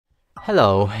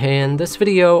Hello, in this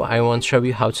video I want to show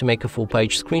you how to make a full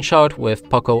page screenshot with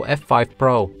POCO F5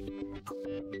 Pro.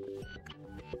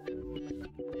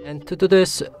 And to do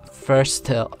this,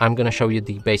 first I'm gonna show you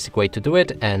the basic way to do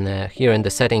it, and here in the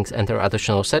settings enter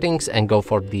additional settings and go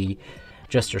for the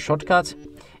gesture shortcut.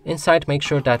 Inside make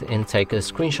sure that in take a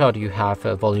screenshot you have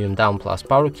volume down plus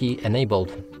power key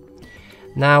enabled.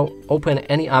 Now open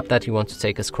any app that you want to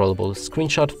take a scrollable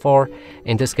screenshot for.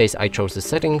 In this case I chose the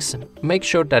settings. Make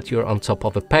sure that you're on top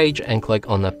of a page and click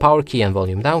on the power key and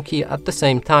volume down key at the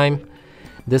same time.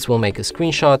 This will make a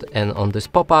screenshot, and on this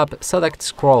pop-up select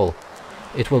scroll.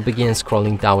 It will begin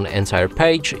scrolling down the entire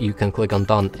page. You can click on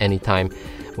done anytime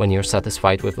when you're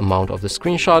satisfied with the amount of the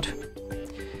screenshot.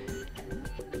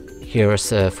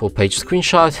 Here's a full page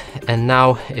screenshot, and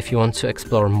now if you want to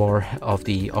explore more of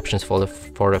the options for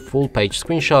a full page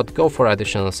screenshot, go for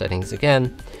additional settings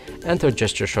again, enter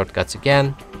gesture shortcuts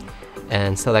again,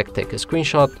 and select take a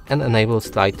screenshot and enable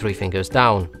slide 3 fingers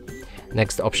down.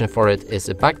 Next option for it is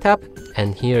a back tap,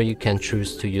 and here you can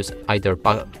choose to use either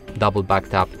double back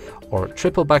tap or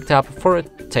triple back tap for a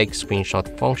take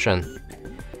screenshot function.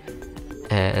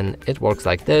 And it works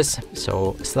like this.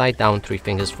 So slide down 3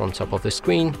 fingers from top of the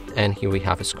screen, and here we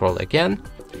have a scroll again.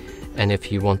 And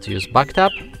if you want to use back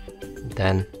tap,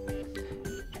 then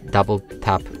double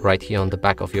tap right here on the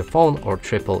back of your phone, or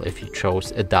triple if you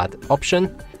chose that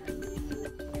option.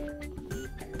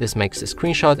 This makes a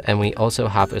screenshot, and we also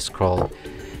have a scroll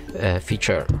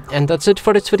feature. And that's it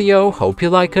for this video. Hope you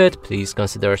like it. Please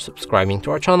consider subscribing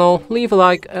to our channel, leave a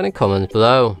like and a comment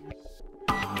below.